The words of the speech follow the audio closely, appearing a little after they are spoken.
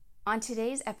On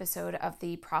today's episode of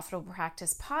the Profitable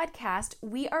Practice podcast,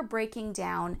 we are breaking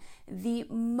down the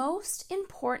most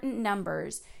important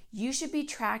numbers you should be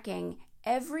tracking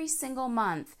every single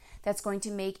month that's going to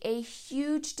make a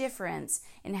huge difference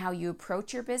in how you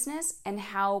approach your business and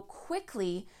how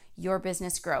quickly your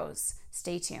business grows.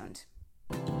 Stay tuned.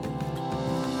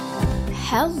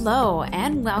 Hello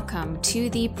and welcome to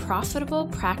the Profitable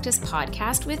Practice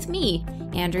podcast with me,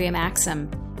 Andrea Maxim,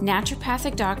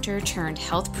 naturopathic doctor turned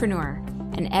healthpreneur.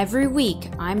 And every week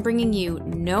I'm bringing you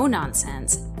no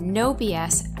nonsense, no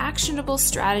BS, actionable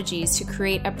strategies to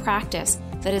create a practice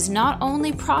that is not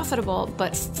only profitable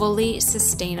but fully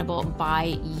sustainable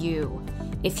by you.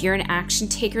 If you're an action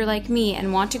taker like me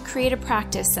and want to create a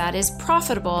practice that is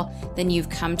profitable, then you've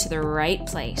come to the right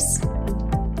place.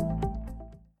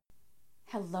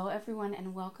 Hello everyone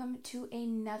and welcome to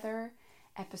another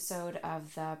episode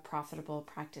of the Profitable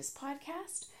Practice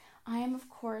podcast. I am of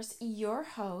course your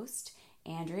host,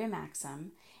 Andrea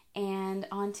Maxim, and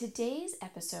on today's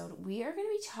episode we are going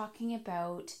to be talking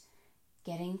about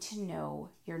getting to know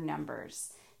your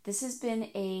numbers. This has been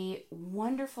a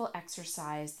wonderful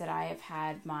exercise that I have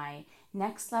had my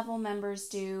next level members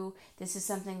do. This is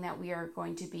something that we are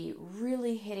going to be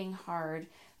really hitting hard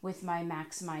with my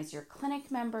Maximize Your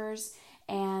Clinic members,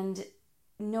 and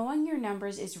knowing your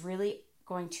numbers is really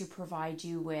going to provide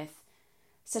you with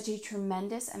such a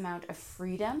tremendous amount of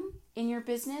freedom in your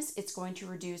business. It's going to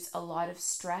reduce a lot of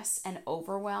stress and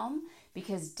overwhelm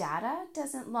because data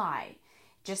doesn't lie.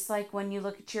 Just like when you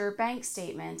look at your bank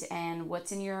statement and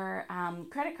what's in your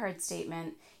credit card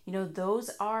statement, you know, those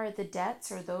are the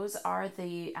debts or those are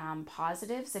the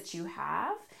positives that you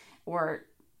have, or,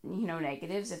 you know,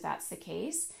 negatives if that's the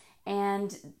case.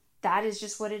 And that is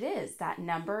just what it is. That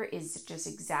number is just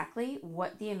exactly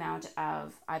what the amount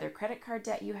of either credit card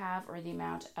debt you have or the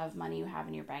amount of money you have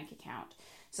in your bank account.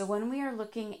 So when we are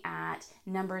looking at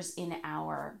numbers in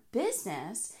our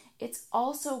business, it's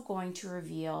also going to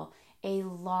reveal a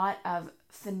lot of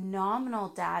phenomenal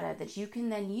data that you can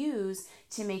then use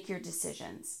to make your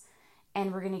decisions.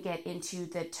 And we're going to get into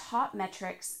the top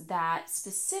metrics that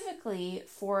specifically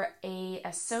for an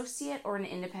associate or an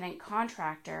independent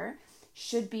contractor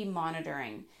should be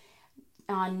monitoring.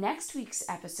 On next week's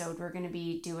episode, we're going to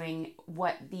be doing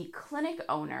what the clinic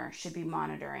owner should be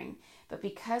monitoring. But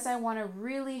because I want to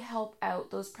really help out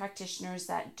those practitioners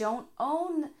that don't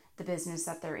own the business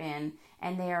that they're in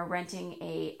and they are renting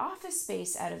a office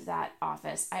space out of that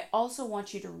office, I also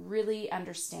want you to really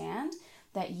understand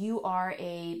that you are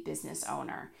a business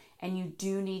owner and you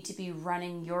do need to be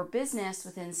running your business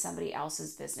within somebody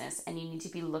else's business, and you need to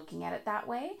be looking at it that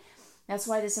way. That's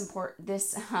why this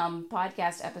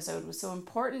podcast episode was so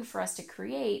important for us to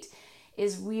create.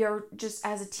 Is we are just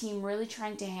as a team really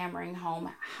trying to hammering home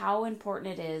how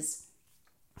important it is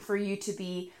for you to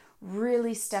be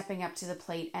really stepping up to the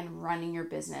plate and running your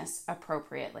business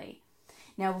appropriately.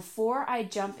 Now, before I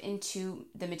jump into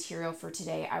the material for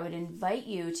today, I would invite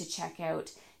you to check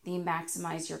out the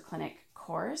Maximize Your Clinic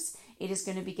course. It is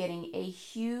going to be getting a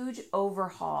huge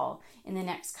overhaul in the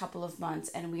next couple of months,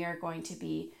 and we are going to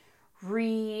be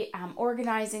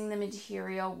organizing the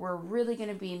material. We're really going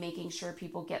to be making sure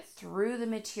people get through the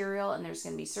material, and there's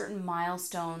going to be certain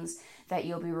milestones that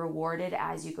you'll be rewarded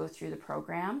as you go through the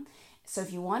program. So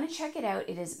if you want to check it out,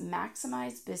 it is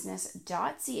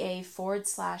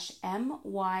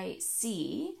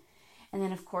maximizebusiness.ca/MYC. And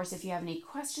then of course, if you have any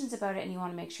questions about it and you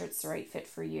want to make sure it's the right fit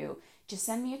for you, just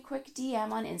send me a quick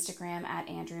DM on Instagram at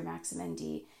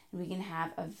AndreaMaximND, and we can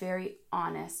have a very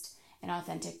honest and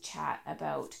authentic chat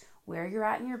about where you're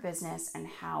at in your business and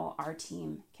how our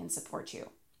team can support you.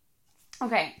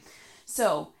 Okay,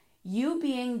 so you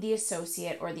being the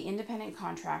associate or the independent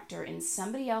contractor in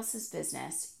somebody else's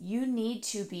business, you need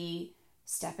to be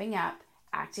stepping up,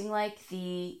 acting like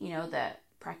the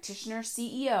practitioner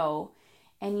CEO,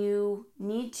 and you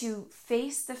need to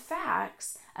face the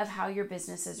facts of how your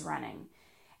business is running.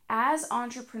 As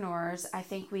entrepreneurs, I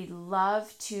think we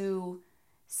love to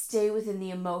stay within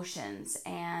the emotions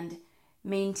and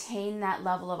maintain that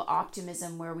level of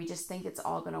optimism where we just think it's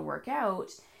all going to work out.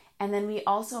 And then we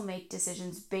also make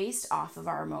decisions based off of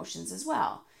our emotions as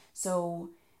well.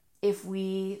 So if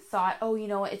we thought, oh, you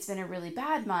know what, it's been a really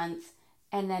bad month,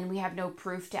 and then we have no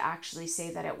proof to actually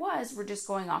say that it was, we're just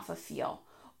going off of feel.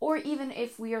 Or even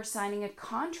if we are signing a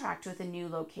contract with a new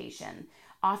location,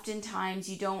 oftentimes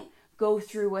you don't go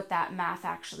through what that math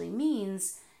actually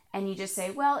means, and you just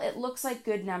say, well, it looks like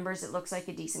good numbers, it looks like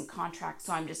a decent contract,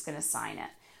 so I'm just going to sign it.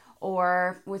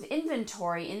 Or with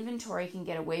inventory can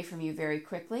get away from you very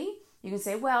quickly. You can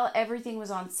say, well, everything was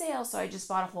on sale, so I just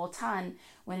bought a whole ton,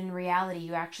 when in reality,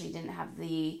 you actually didn't have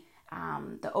the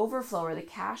the overflow, or the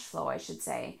cash flow, I should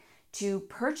say, to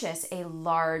purchase a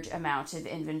large amount of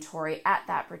inventory at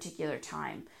that particular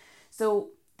time. So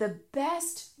the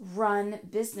best run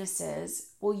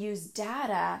businesses will use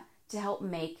data to help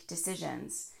make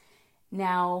decisions.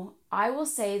 Now, I will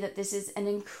say that this is an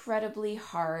incredibly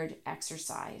hard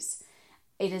exercise.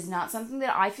 It is not something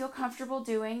that I feel comfortable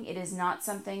doing. It is not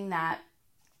something that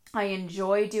I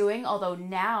enjoy doing, although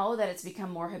now that it's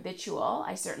become more habitual,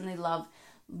 I certainly love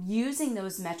using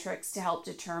those metrics to help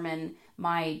determine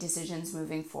my decisions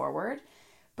moving forward.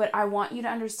 But I want you to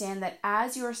understand that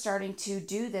as you're starting to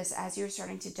do this, as you're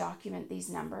starting to document these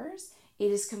numbers,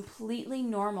 it is completely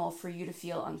normal for you to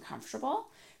feel uncomfortable,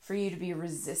 for you to be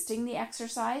resisting the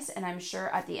exercise. And I'm sure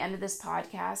at the end of this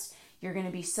podcast, you're going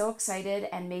to be so excited,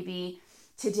 and maybe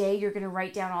today you're going to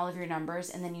write down all of your numbers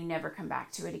and then you never come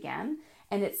back to it again.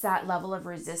 And it's that level of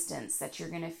resistance that you're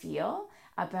going to feel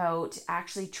about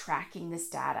actually tracking this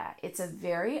data. It's a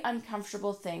very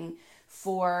uncomfortable thing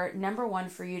for, number one,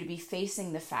 for you to be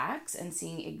facing the facts and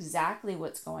seeing exactly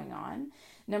what's going on.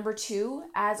 Number two,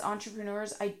 as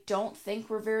entrepreneurs, I don't think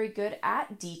we're very good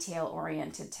at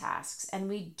detail-oriented tasks, and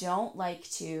we don't like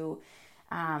to,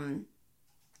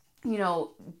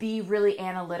 be really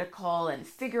analytical and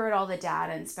figure out all the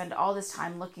data and spend all this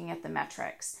time looking at the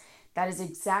metrics. That is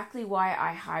exactly why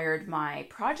I hired my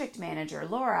project manager,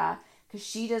 Laura, because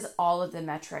she does all of the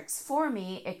metrics for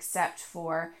me except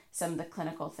for some of the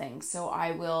clinical things. So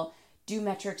I will do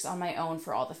metrics on my own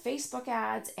for all the Facebook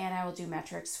ads, and I will do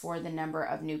metrics for the number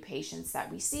of new patients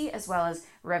that we see, as well as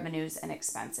revenues and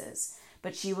expenses.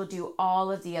 But she will do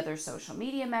all of the other social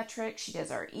media metrics. She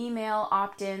does our email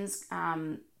opt-ins,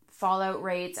 fallout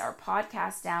rates, our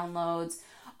podcast downloads,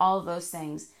 all of those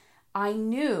things. I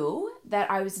knew that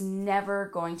I was never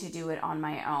going to do it on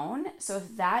my own. So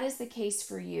if that is the case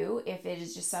for you, if it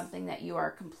is just something that you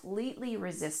are completely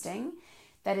resisting,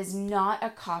 that is not a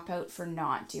cop-out for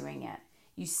not doing it.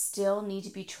 You still need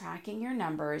to be tracking your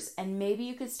numbers, and maybe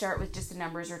you could start with just the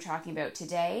numbers we're talking about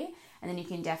today, and then you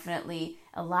can definitely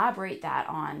elaborate that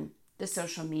on the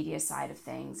social media side of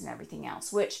things and everything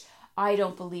else, which I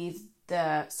don't believe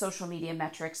the social media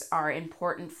metrics are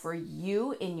important for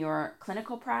you in your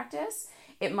clinical practice.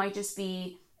 It might just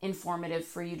be informative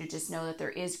for you to just know that there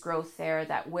is growth there,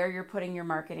 that where you're putting your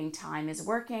marketing time is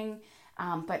working.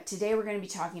 But today we're going to be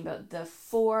talking about the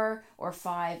 4 or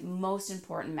 5 most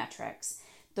important metrics.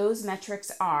 Those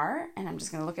metrics are, and I'm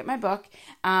just going to look at my book,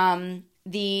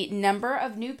 the number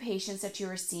of new patients that you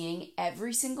are seeing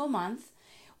every single month.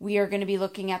 We are going to be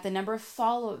looking at the number of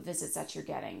follow-up visits that you're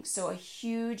getting. So a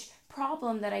huge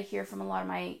problem that I hear from a lot of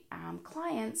my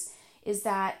clients is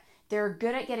that they're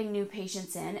good at getting new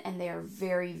patients in, and they are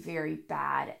very, very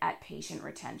bad at patient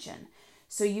retention.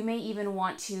 So you may even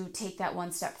want to take that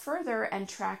one step further and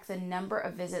track the number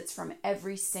of visits from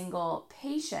every single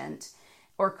patient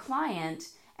or client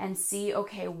and see,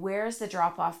 okay, where's the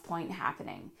drop-off point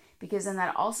happening? Because then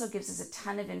that also gives us a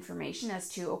ton of information as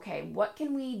to, okay, what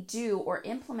can we do or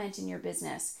implement in your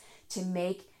business to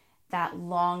make that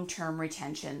long-term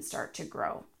retention start to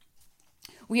grow.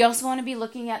 We also want to be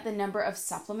looking at the number of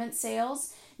supplement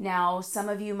sales. Now, some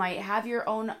of you might have your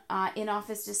own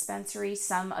in-office dispensary.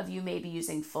 Some of you may be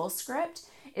using FullScript.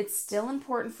 It's still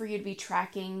important for you to be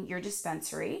tracking your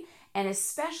dispensary, and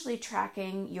especially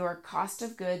tracking your cost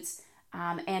of goods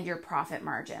and your profit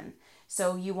margin.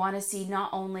 So you want to see not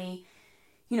only,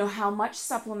 how much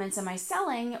supplements am I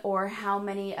selling, or how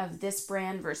many of this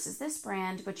brand versus this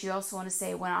brand, but you also want to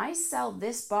say, when I sell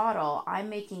this bottle, I'm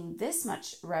making this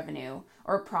much revenue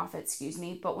or profit,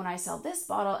 but when I sell this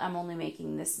bottle, I'm only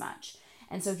making this much.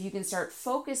 And so if you can start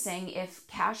focusing, if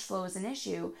cash flow is an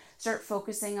issue, start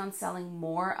focusing on selling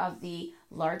more of the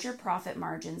larger profit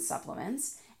margin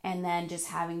supplements, and then just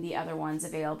having the other ones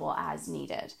available as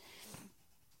needed.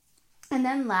 And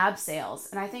then lab sales.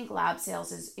 And I think lab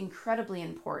sales is incredibly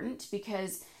important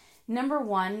because number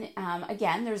one,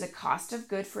 again, there's a cost of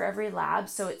good for every lab.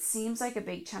 So it seems like a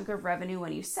big chunk of revenue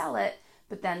when you sell it,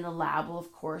 but then the lab will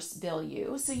of course bill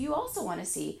you. So you also want to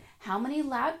see, how many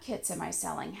lab kits am I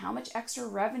selling? How much extra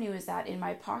revenue is that in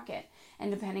my pocket?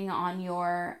 And depending on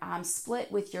your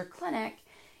split with your clinic,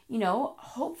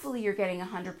 hopefully you're getting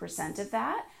 100% of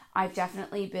that. I've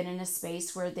definitely been in a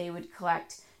space where they would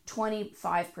collect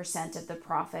 25% of the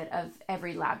profit of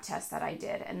every lab test that I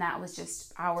did. And that was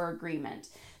just our agreement.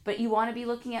 But you want to be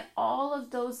looking at all of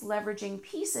those leveraging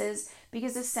pieces,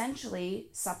 because essentially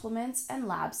supplements and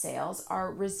lab sales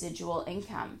are residual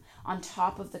income on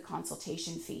top of the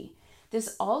consultation fee.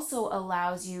 This also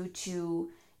allows you to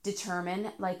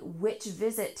determine like which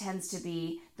visit tends to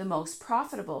be the most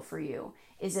profitable for you.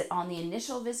 Is it on the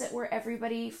initial visit where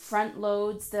everybody front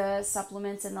loads the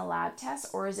supplements and the lab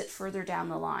tests, or is it further down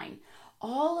the line?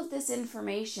 All of this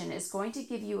information is going to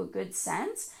give you a good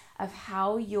sense of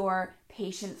how your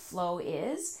patient flow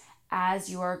is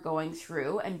as you are going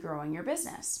through and growing your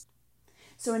business.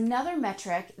 So another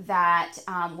metric that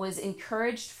was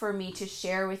encouraged for me to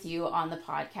share with you on the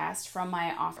podcast from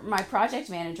my project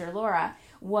manager, Laura,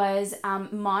 was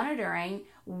monitoring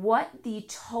what the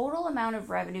total amount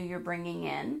of revenue you're bringing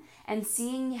in and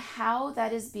seeing how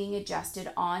that is being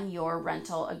adjusted on your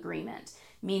rental agreement.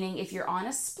 Meaning if you're on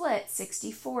a split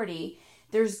 60-40,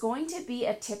 there's going to be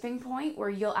a tipping point where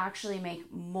you'll actually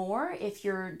make more if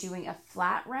you're doing a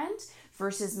flat rent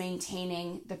versus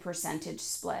maintaining the percentage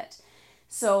split.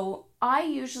 So I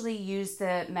usually use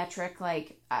the metric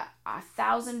like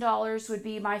 $1,000 would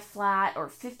be my flat, or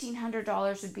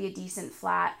 $1,500 would be a decent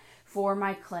flat for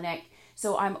my clinic.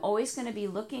 So I'm always going to be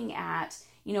looking at,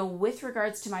 with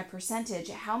regards to my percentage,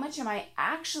 how much am I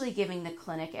actually giving the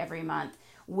clinic every month?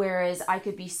 Whereas I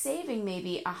could be saving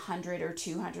maybe $100 or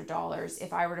 $200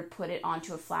 if I were to put it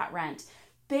onto a flat rent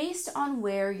based on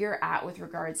where you're at with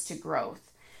regards to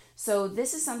growth. So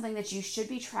this is something that you should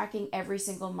be tracking every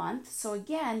single month. So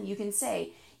again, you can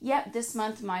say, yep, this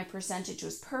month my percentage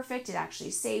was perfect. It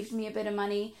actually saved me a bit of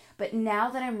money. But now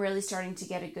that I'm really starting to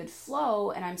get a good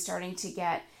flow and I'm starting to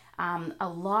get a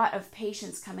lot of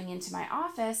patients coming into my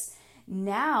office,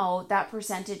 now that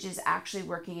percentage is actually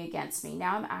working against me.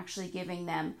 Now I'm actually giving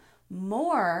them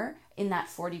more in that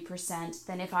 40%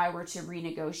 than if I were to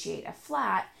renegotiate a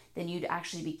flat, then you'd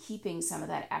actually be keeping some of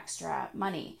that extra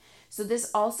money. So this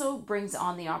also brings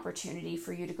on the opportunity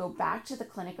for you to go back to the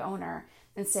clinic owner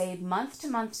and say, month to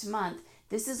month to month,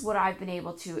 this is what I've been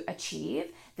able to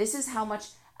achieve. This is how much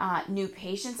new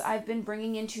patients I've been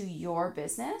bringing into your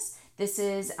business. This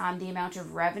is the amount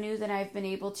of revenue that I've been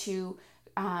able to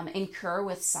incur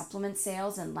with supplement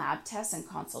sales and lab tests and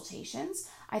consultations.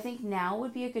 I think now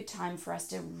would be a good time for us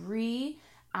to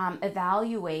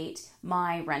evaluate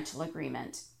my rental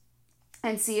agreement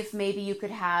and see if maybe you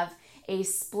could have a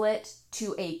split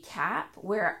to a cap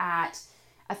where at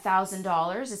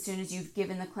 $1,000, as soon as you've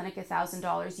given the clinic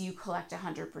 $1,000, you collect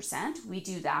 100%. We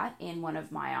do that in one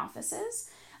of my offices.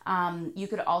 You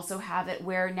could also have it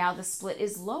where now the split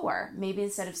is lower. Maybe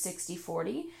instead of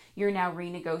 60-40, you're now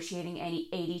renegotiating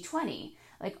 80-20.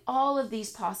 Like, all of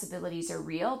these possibilities are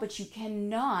real, but you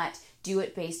cannot do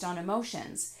it based on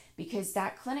emotions, because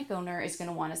that clinic owner is going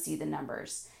to want to see the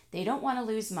numbers. They don't want to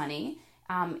lose money.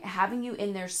 Having you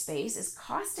in their space is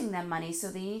costing them money, so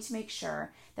they need to make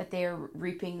sure that they are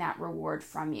reaping that reward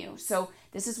from you. So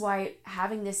this is why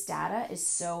having this data is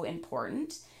so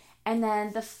important. And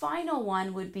then the final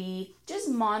one would be just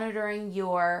monitoring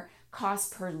your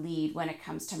cost per lead when it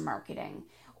comes to marketing,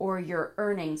 or your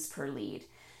earnings per lead.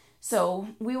 So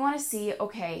we want to see,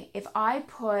 okay, if I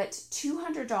put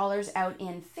 $200 out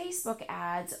in Facebook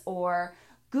ads or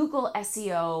Google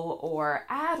SEO or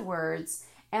AdWords,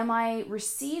 am I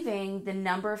receiving the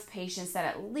number of patients that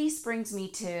at least brings me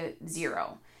to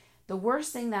zero? The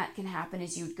worst thing that can happen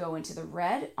is you'd go into the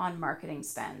red on marketing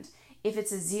spend. If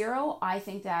it's a zero, I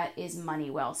think that is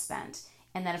money well spent.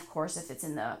 And then of course, if it's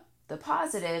in the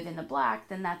positive, in the black,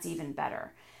 then that's even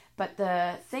better. But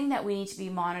the thing that we need to be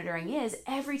monitoring is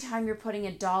every time you're putting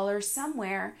 $1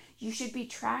 somewhere, you should be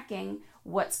tracking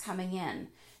what's coming in.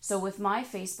 So with my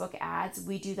Facebook ads,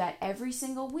 we do that every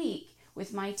single week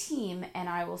with my team, and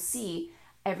I will see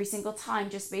every single time,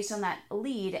 just based on that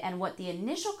lead and what the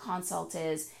initial consult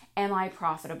is, am I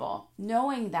profitable?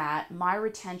 Knowing that my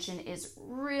retention is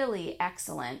really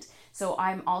excellent, so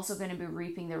I'm also going to be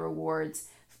reaping the rewards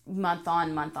month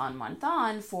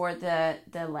on for the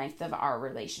length of our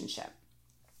relationship.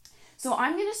 So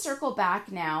I'm going to circle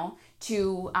back now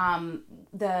to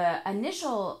the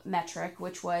initial metric,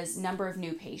 which was number of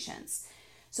new patients.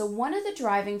 So one of the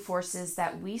driving forces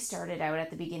that we started out at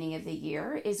the beginning of the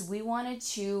year is we wanted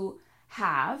to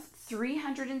have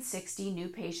 360 new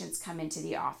patients come into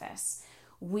the office.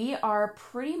 We are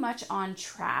pretty much on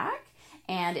track,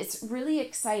 and it's really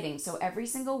exciting. So every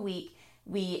single week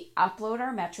we upload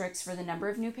our metrics for the number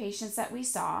of new patients that we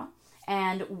saw,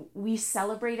 and we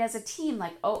celebrate as a team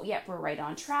like, oh, yep, we're right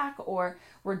on track, or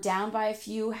we're down by a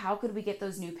few. How could we get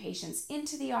those new patients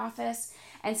into the office?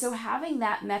 And so having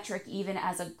that metric even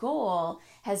as a goal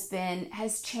has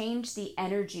changed the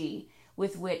energy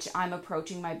with which I'm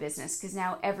approaching my business, because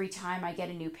now every time I get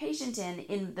a new patient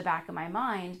in the back of my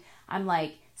mind, I'm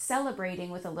like celebrating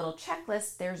with a little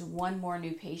checklist. There's one more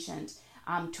new patient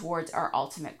towards our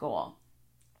ultimate goal.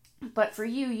 But for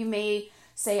you, you may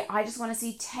say, I just want to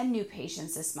see 10 new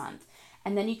patients this month.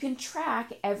 And then you can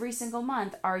track every single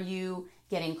month. Are you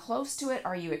getting close to it?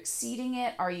 Are you exceeding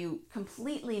it? Are you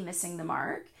completely missing the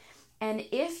mark? And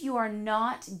if you are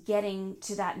not getting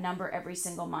to that number every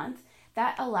single month,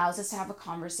 that allows us to have a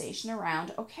conversation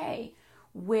around, okay,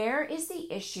 where is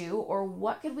the issue, or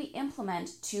what could we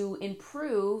implement to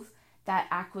improve that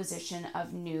acquisition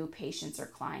of new patients or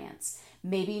clients?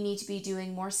 Maybe you need to be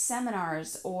doing more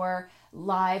seminars or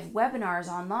live webinars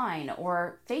online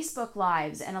or Facebook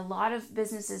Lives. And a lot of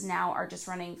businesses now are just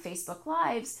running Facebook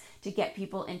Lives to get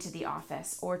people into the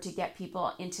office or to get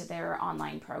people into their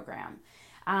online program.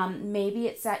 Maybe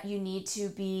it's that you need to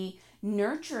be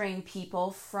nurturing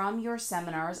people from your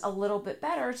seminars a little bit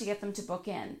better to get them to book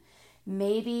in.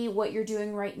 Maybe what you're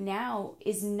doing right now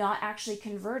is not actually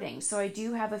converting. So I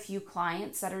do have a few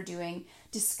clients that are doing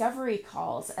discovery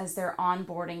calls as they're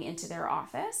onboarding into their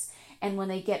office. And when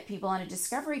they get people on a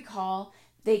discovery call,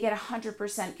 they get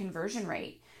 100% conversion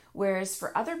rate. Whereas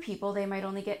for other people, they might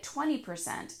only get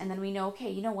 20%. And then we know,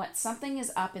 okay, you know what? Something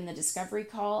is up in the discovery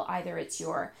call. Either it's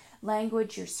your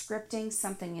language, your scripting,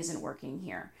 something isn't working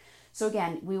here. So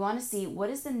again, we want to see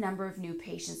what is the number of new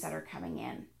patients that are coming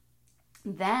in.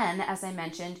 Then, as I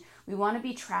mentioned, we want to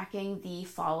be tracking the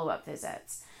follow-up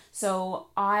visits. So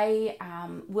I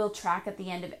will track at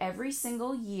the end of every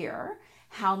single year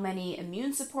how many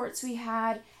immune supports we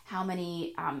had, how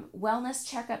many wellness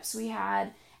checkups we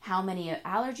had, how many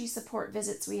allergy support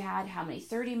visits we had, how many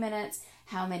 30 minutes,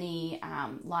 how many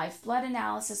live blood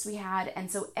analysis we had.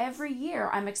 And so every year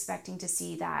I'm expecting to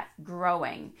see that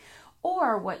growing.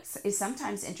 Or what is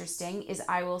sometimes interesting is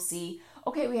I will see,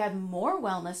 okay, we had more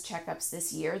wellness checkups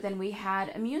this year than we had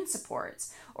immune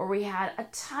supports, or we had a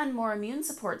ton more immune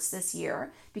supports this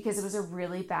year because it was a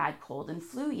really bad cold and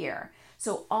flu year.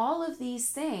 So all of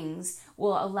these things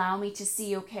will allow me to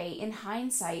see, okay, in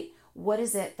hindsight, what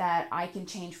is it that I can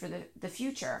change for the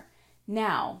future?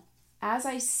 Now, as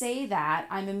I say that,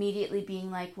 I'm immediately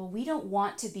being like, well, we don't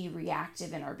want to be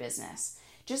reactive in our business.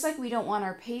 Just like we don't want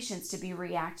our patients to be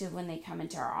reactive when they come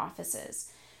into our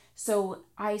offices. So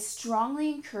I strongly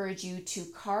encourage you to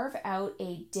carve out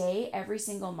a day every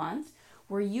single month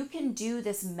where you can do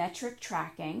this metric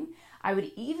tracking. I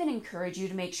would even encourage you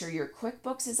to make sure your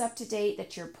QuickBooks is up to date,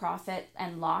 that your profit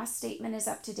and loss statement is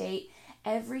up to date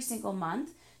every single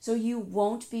month, so you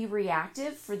won't be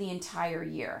reactive for the entire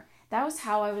year. That was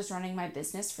how I was running my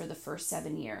business for the first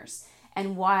 7 years.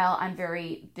 And while I'm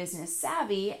very business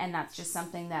savvy, and that's just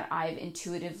something that I've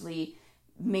intuitively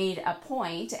made a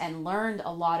point and learned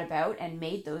a lot about and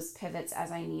made those pivots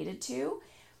as I needed to,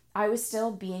 I was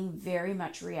still being very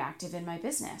much reactive in my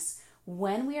business.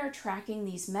 When we are tracking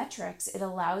these metrics, it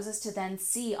allows us to then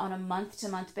see on a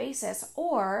month-to-month basis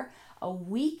or a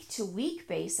week-to-week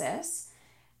basis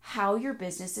how your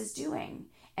business is doing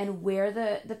and where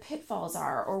the pitfalls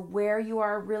are, or where you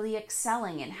are really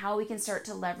excelling, and how we can start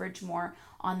to leverage more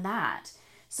on that.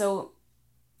 So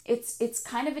it's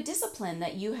kind of a discipline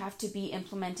that you have to be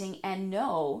implementing, and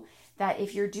know that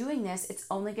if you're doing this, it's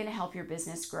only going to help your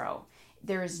business grow.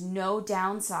 There is no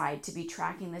downside to be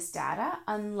tracking this data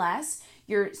unless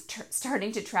you're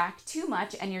starting to track too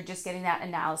much and you're just getting that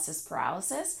analysis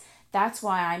paralysis. That's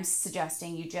why I'm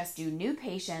suggesting you just do new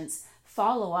patients,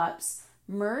 follow-ups,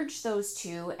 merge those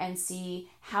two and see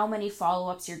how many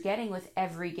follow-ups you're getting with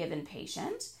every given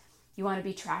patient. You want to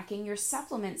be tracking your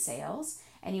supplement sales,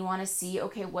 and you want to see,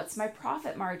 okay, what's my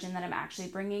profit margin that I'm actually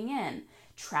bringing in?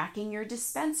 Tracking your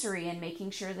dispensary and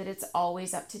making sure that it's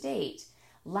always up to date.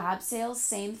 Lab sales,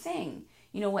 same thing.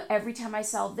 You know what? Every time I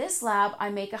sell this lab, I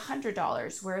make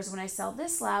 $100, whereas when I sell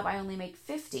this lab, I only make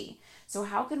 $50. So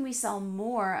how can we sell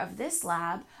more of this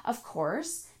lab? Of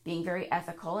course, being very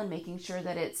ethical and making sure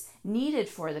that it's needed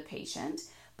for the patient.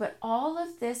 But all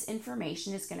of this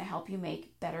information is going to help you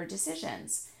make better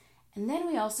decisions. And then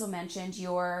we also mentioned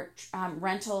your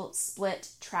rental split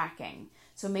tracking.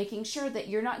 So making sure that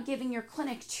you're not giving your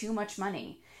clinic too much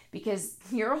money, because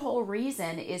your whole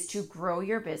reason is to grow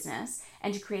your business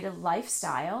and to create a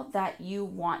lifestyle that you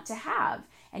want to have.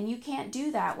 And you can't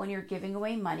do that when you're giving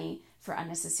away money for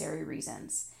unnecessary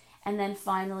reasons. And then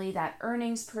finally, that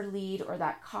earnings per lead or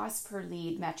that cost per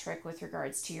lead metric with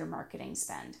regards to your marketing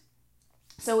spend.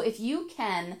 So if you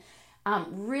can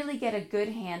really get a good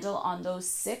handle on those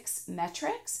 6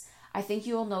 metrics, I think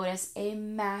you will notice a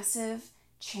massive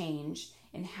change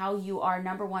in how you are,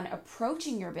 number one,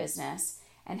 approaching your business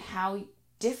and how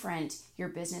different your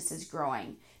business is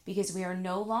growing, because we are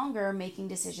no longer making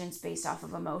decisions based off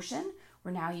of emotion.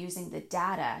 We're now using the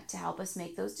data to help us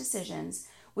make those decisions.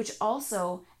 which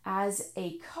also, as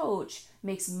a coach,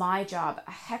 makes my job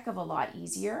a heck of a lot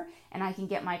easier, and I can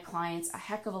get my clients a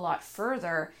heck of a lot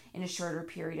further in a shorter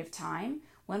period of time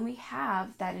when we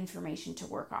have that information to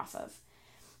work off of.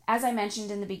 As I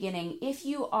mentioned in the beginning, if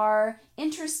you are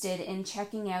interested in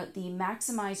checking out the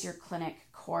Maximize Your Clinic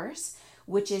course,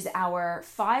 which is our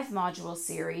 5-module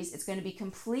series, it's going to be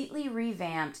completely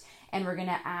revamped, and we're going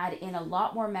to add in a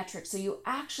lot more metrics so you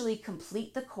actually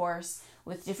complete the course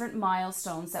with different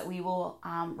milestones that we will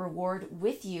reward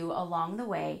with you along the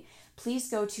way. Please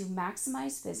go to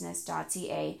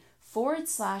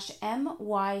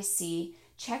maximizebusiness.ca/MYC.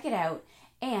 Check it out.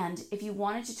 And if you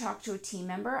wanted to talk to a team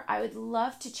member, I would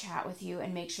love to chat with you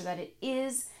and make sure that it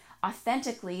is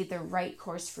authentically the right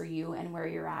course for you and where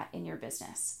you're at in your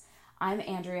business. I'm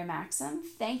Andrea Maxim.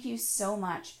 Thank you so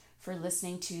much for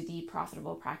listening to the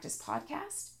Profitable Practice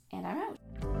Podcast, and I'm out.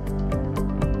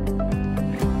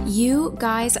 You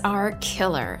guys are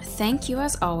killer. Thank you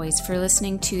as always for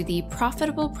listening to the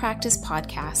Profitable Practice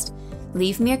Podcast.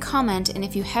 Leave me a comment, and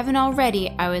if you haven't already,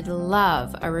 I would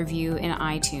love a review in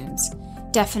iTunes.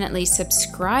 Definitely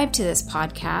subscribe to this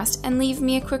podcast and leave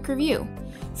me a quick review.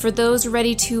 For those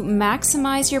ready to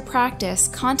maximize your practice,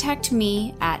 contact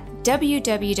me at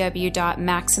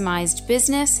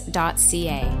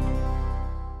www.maximizedbusiness.ca.